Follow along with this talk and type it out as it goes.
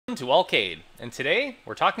To ALLCADE, and today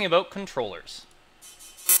we're talking about controllers.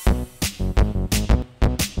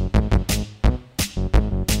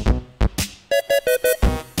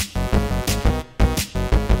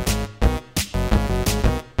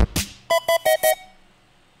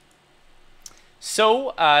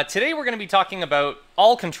 So today we're going to be talking about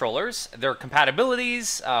all controllers, their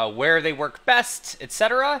compatibilities, where they work best,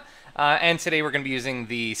 etc. And today we're going to be using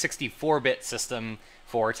the 64-bit system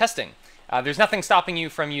for testing. There's nothing stopping you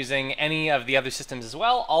from using any of the other systems as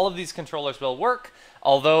well. All of these controllers will work,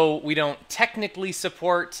 although we don't technically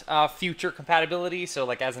support future compatibility. So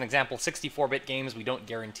like as an example, 64-bit games we don't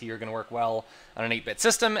guarantee are going to work well on an 8-bit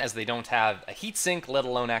system, as they don't have a heatsink, let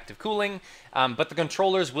alone active cooling. But the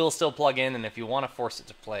controllers will still plug in, and if you want to force it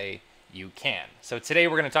to play, you can. So today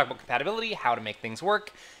we're going to talk about compatibility, how to make things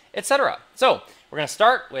work, etc. So we're going to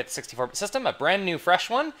start with 64-bit system, a brand new fresh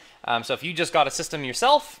one. So if you just got a system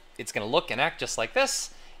yourself, it's going to look and act just like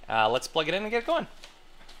this. Let's plug it in and get it going.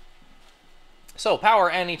 So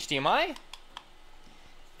power and HDMI,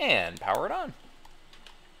 and power it on.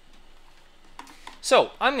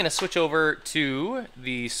 So I'm going to switch over to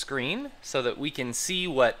the screen so that we can see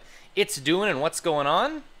what it's doing and what's going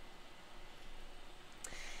on.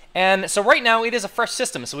 And so right now it is a fresh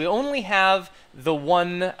system, so we only have the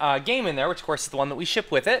one game in there, which of course is the one that we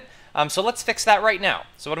ship with it. So let's fix that right now.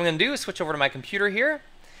 So what I'm going to do is switch over to my computer here.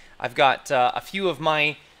 I've got a few of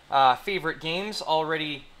my favorite games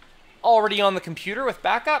already on the computer with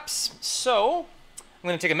backups. So I'm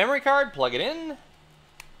going to take a memory card, plug it in,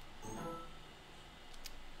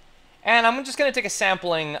 and I'm just going to take a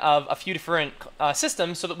sampling of a few different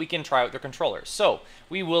systems so that we can try out their controllers. So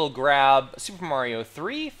we will grab Super Mario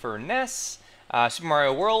 3 for NES, Super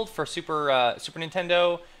Mario World for Super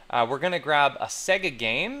Nintendo. We're going to grab a Sega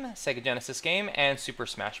game, Sega Genesis game, and Super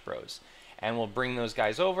Smash Bros. And we'll bring those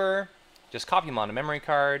guys over, just copy them on a memory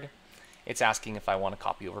card. It's asking if I want to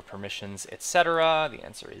copy over permissions, etc. The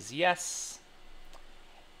answer is yes.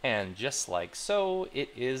 And just like so, it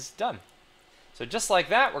is done. So just like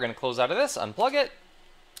that, we're going to close out of this, unplug it,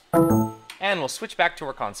 and we'll switch back to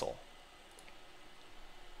our console.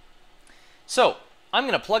 So I'm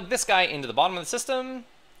going to plug this guy into the bottom of the system,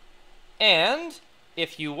 and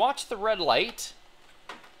if you watch the red light,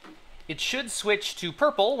 it should switch to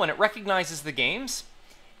purple when it recognizes the games,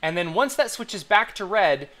 and then once that switches back to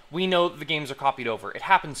red, we know that the games are copied over. It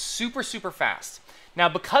happens super, super fast. Now,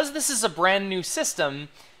 because this is a brand new system,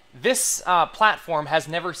 this platform has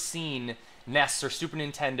never seen NES or Super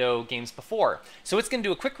Nintendo games before. So it's going to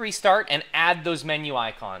do a quick restart and add those menu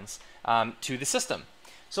icons to the system.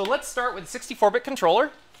 So let's start with a 64-bit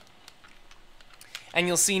controller. And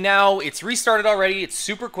you'll see now it's restarted already. It's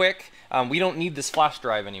super quick. We don't need this flash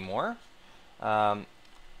drive anymore. But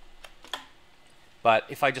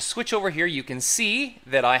if I just switch over here, you can see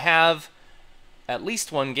that I have at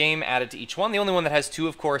least one game added to each one. The only one that has two,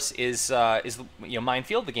 of course, is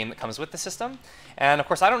Minefield, the game that comes with the system. And of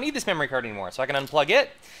course, I don't need this memory card anymore, so I can unplug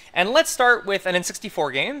it. And let's start with an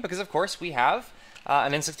N64 game, because of course we have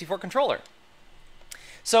an N64 controller.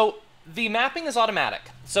 So the mapping is automatic.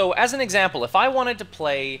 So as an example, if I wanted to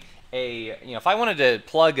play if I wanted to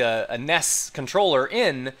plug a NES controller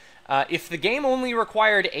in, if the game only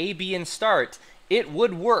required A, B, and start, it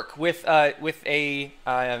would work with a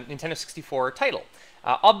Nintendo 64 title.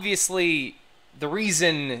 Obviously, the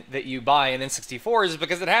reason that you buy an N64 is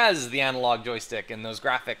because it has the analog joystick and those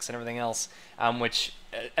graphics and everything else, which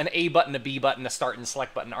an A button, a B button, a start and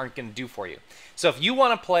select button aren't going to do for you. So if you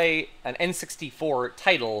want to play an N64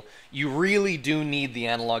 title, you really do need the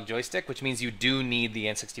analog joystick, which means you do need the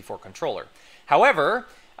N64 controller. However,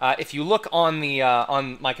 if you look on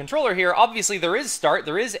my controller here, obviously there is start,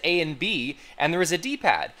 there is A and B, and there is a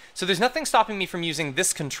D-pad. So there's nothing stopping me from using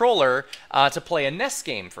this controller to play a NES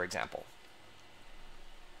game, for example.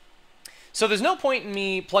 So there's no point in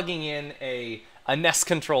me plugging in a NES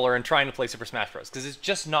controller and trying to play Super Smash Bros. Because it's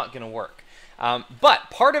just not going to work. But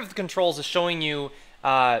part of the controls is showing you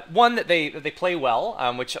one, that they play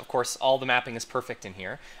well, which of course all the mapping is perfect in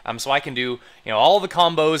here. So I can do all the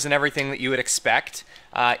combos and everything that you would expect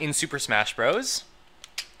in Super Smash Bros.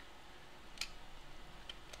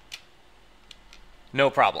 No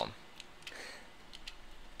problem.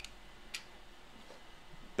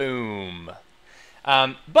 Boom.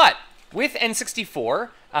 But with N64,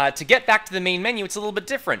 to get back to the main menu, it's a little bit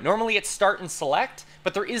different. Normally it's start and select,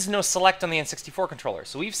 but there is no select on the N64 controller.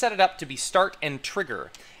 So we've set it up to be start and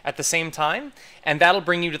trigger at the same time, and that'll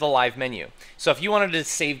bring you to the live menu. So if you wanted to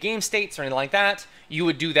save game states or anything like that, you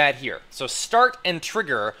would do that here. So start and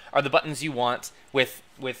trigger are the buttons you want with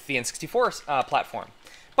the N64 platform.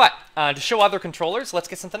 But to show other controllers, let's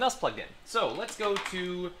get something else plugged in. So let's go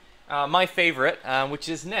to my favorite, which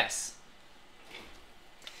is NES.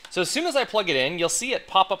 So as soon as I plug it in, you'll see it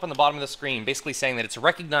pop up on the bottom of the screen, basically saying that it's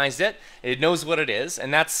recognized it, it knows what it is,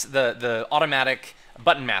 and that's the automatic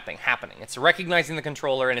button mapping happening. It's recognizing the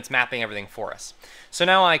controller and it's mapping everything for us. So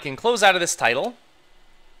now I can close out of this title,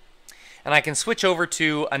 and I can switch over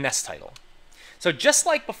to a NES title. So just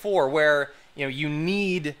like before, where you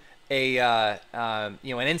need a an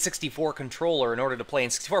N64 controller in order to play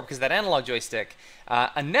N64 because of that analog joystick,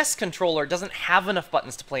 a NES controller doesn't have enough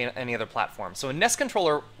buttons to play any other platform. So a NES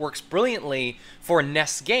controller works brilliantly for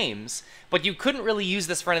NES games, but you couldn't really use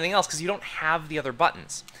this for anything else because you don't have the other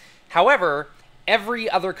buttons. However, every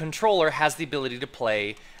other controller has the ability to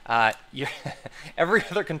play every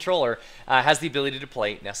other controller has the ability to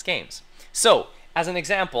play NES games. So as an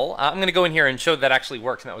example, I'm going to go in here and show that actually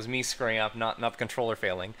works, and that was me screwing up, not the controller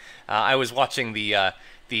failing. I was watching the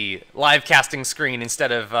live casting screen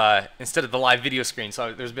instead of the live video screen,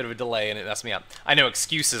 so there's a bit of a delay and it messed me up. I know,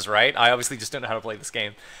 excuses, right? I obviously just don't know how to play this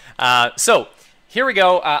game. So here we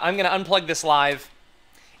go. I'm going to unplug this live,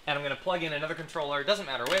 and I'm going to plug in another controller. Doesn't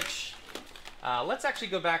matter which. Let's actually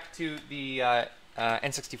go back to the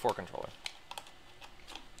N64 controller.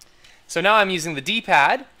 So now I'm using the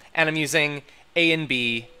D-pad, and I'm using A and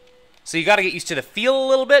B. So you got to get used to the feel a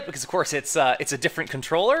little bit because, of course, it's a different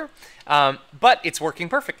controller, but it's working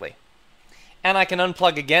perfectly. And I can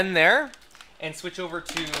unplug again there and switch over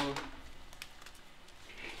to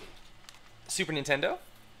Super Nintendo.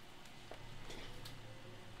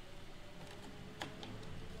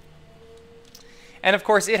 And of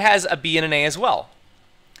course, it has a B and an A as well.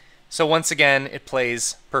 So once again, it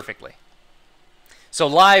plays perfectly. So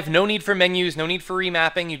live, no need for menus, no need for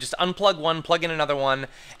remapping. You just unplug one, plug in another one,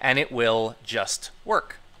 and it will just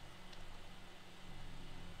work.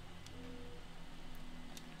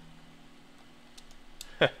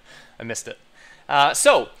 I missed it.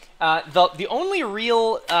 The only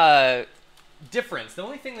real difference, the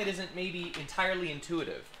only thing that isn't maybe entirely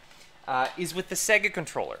intuitive, is with the Sega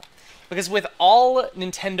controller. Because with all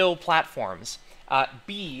Nintendo platforms,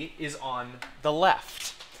 B is on the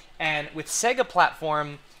left. And with Sega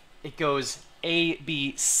platform, it goes A,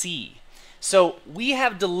 B, C. So we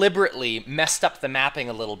have deliberately messed up the mapping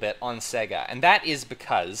a little bit on Sega. And that is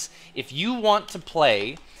because if you want to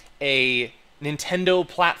play a Nintendo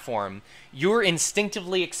platform, you're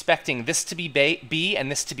instinctively expecting this to be B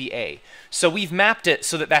and this to be A. So we've mapped it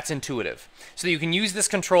so that that's intuitive. So that you can use this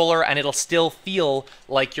controller and it'll still feel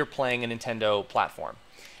like you're playing a Nintendo platform.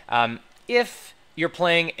 If you're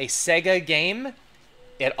playing a Sega game,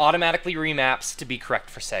 it automatically remaps to be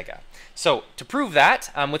correct for Sega. So to prove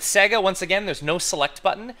that, with Sega, once again, there's no select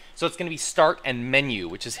button. So it's going to be start and menu,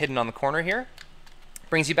 which is hidden on the corner here.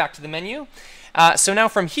 Brings you back to the menu. So now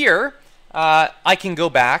from here, I can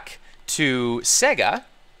go back to Sega.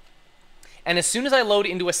 And as soon as I load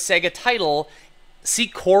into a Sega title, see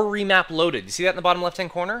core remap loaded. You see that in the bottom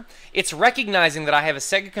left-hand corner? It's recognizing that I have a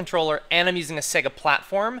Sega controller and I'm using a Sega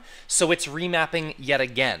platform, so it's remapping yet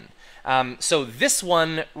again. So this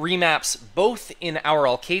one remaps both in our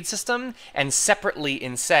ALLCADE system and separately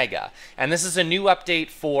in Sega. And this is a new update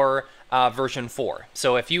for version 4.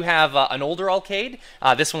 So if you have an older ALLCADE,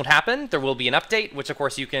 this won't happen. There will be an update, which of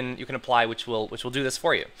course you can apply, which will do this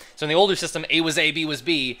for you. So in the older system, A was A, B was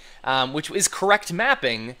B, which is correct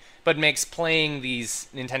mapping, but makes playing these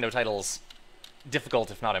Nintendo titles difficult,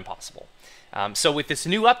 if not impossible. So with this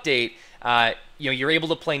new update, you're able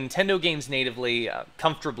to play Nintendo games natively,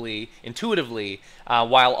 comfortably, intuitively,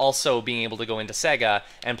 while also being able to go into Sega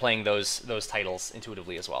and playing those titles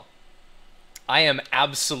intuitively as well. I am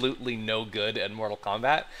absolutely no good at Mortal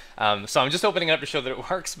Kombat, so I'm just opening it up to show that it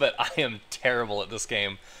works, but I am terrible at this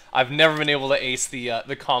game. I've never been able to ace the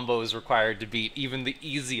combos required to beat even the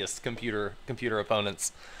easiest computer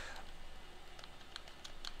opponents.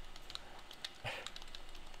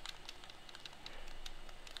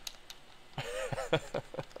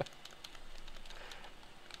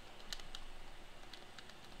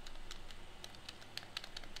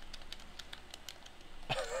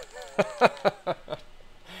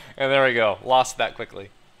 And there we go. Lost that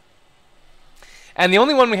quickly. And the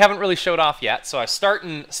only one we haven't really showed off yet, so I start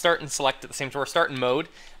and select at the same time, or start in mode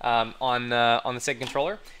on the Sega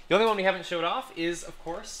controller. The only one we haven't showed off is, of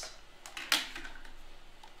course,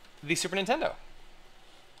 the Super Nintendo.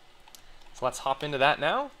 So let's hop into that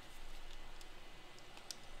now.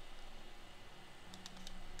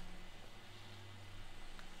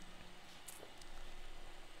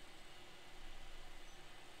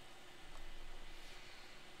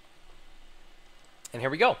 And And here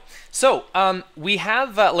we go. So we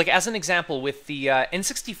have, like as an example, with the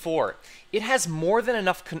N64, it has more than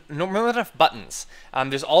enough buttons.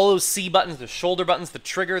 There's all those C buttons, the shoulder buttons, the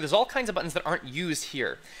trigger. There's all kinds of buttons that aren't used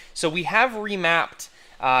here. So we have remapped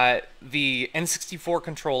the N64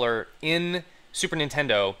 controller in Super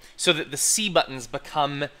Nintendo so that the C buttons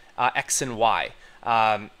become X and Y.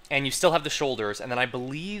 And you still have the shoulders, and then I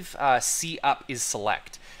believe C up is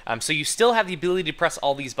select. So you still have the ability to press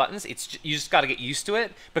all these buttons. You just got to get used to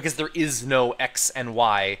it because there is no X and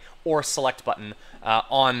Y or select button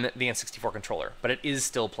on the N64 controller, but it is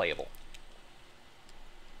still playable.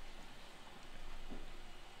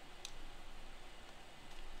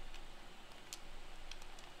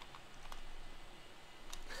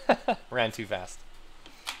 Ran too fast.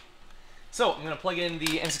 So I'm going to plug in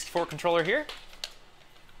the N64 controller here.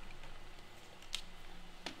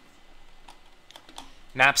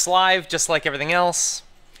 Maps live, just like everything else.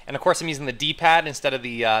 And of course I'm using the D-pad instead of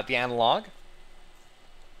the analog.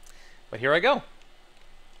 But here I go.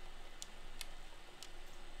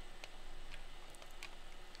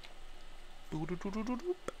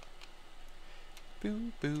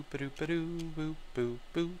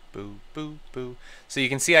 So you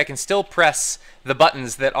can see I can still press the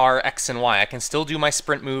buttons that are X and Y. I can still do my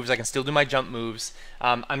sprint moves, I can still do my jump moves.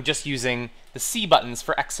 I'm just using the C buttons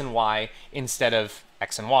for X and Y instead of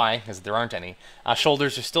X and Y, because there aren't any.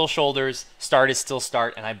 Shoulders are still shoulders, start is still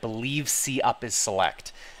start, and I believe C up is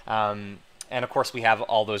select. And of course we have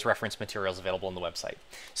all those reference materials available on the website.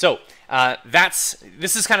 So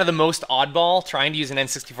this is kind of the most oddball, trying to use an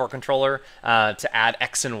N64 controller to add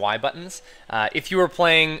X and Y buttons. If you were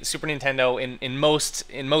playing Super Nintendo, in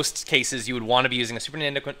most cases you would want to be using a Super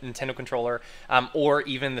Nintendo controller, or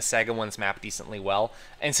even the Sega ones map decently well.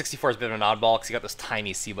 N64 is a bit of an oddball because you got those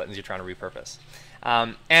tiny C buttons you're trying to repurpose.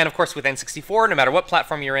 And of course with N64, no matter what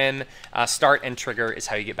platform you're in, start and trigger is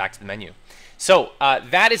how you get back to the menu. So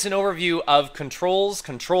that is an overview of controls,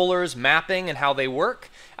 controllers, mapping, and how they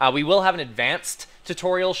work. We will have an advanced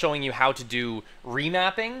tutorial showing you how to do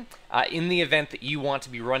remapping in the event that you want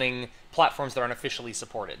to be running platforms that aren't officially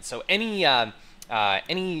supported. So any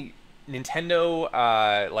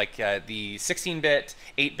Nintendo, like the 16-bit,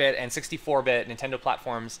 8-bit, and 64-bit Nintendo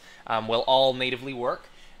platforms will all natively work,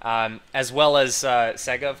 as well as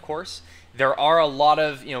Sega, of course. There are a lot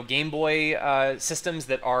of Game Boy systems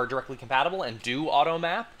that are directly compatible and do auto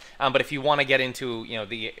map, but if you want to get into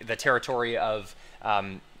the territory of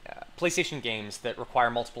PlayStation games that require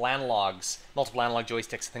multiple analog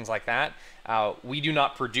joysticks, things like that, we do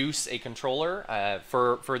not produce a controller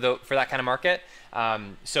for that kind of market.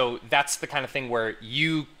 So that's the kind of thing where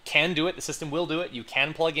you can do it. The system will do it. You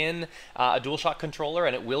can plug in a DualShock controller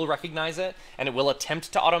and it will recognize it and it will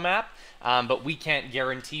attempt to auto map. But we can't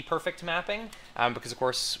guarantee perfect mapping because, of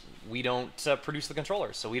course, we don't produce the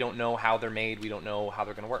controllers, so we don't know how they're made, we don't know how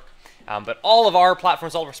they're going to work. But all of our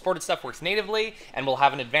platforms, all of our supported stuff works natively, and we'll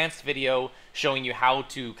have an advanced video showing you how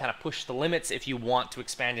to kind of push the limits if you want to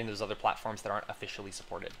expand into those other platforms that aren't officially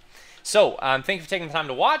supported. So, thank you for taking the time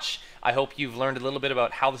to watch. I hope you've learned a little bit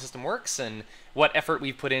about how the system works and what effort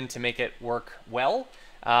we've put in to make it work well.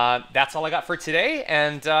 That's all I got for today,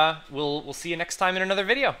 and we'll see you next time in another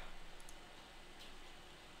video.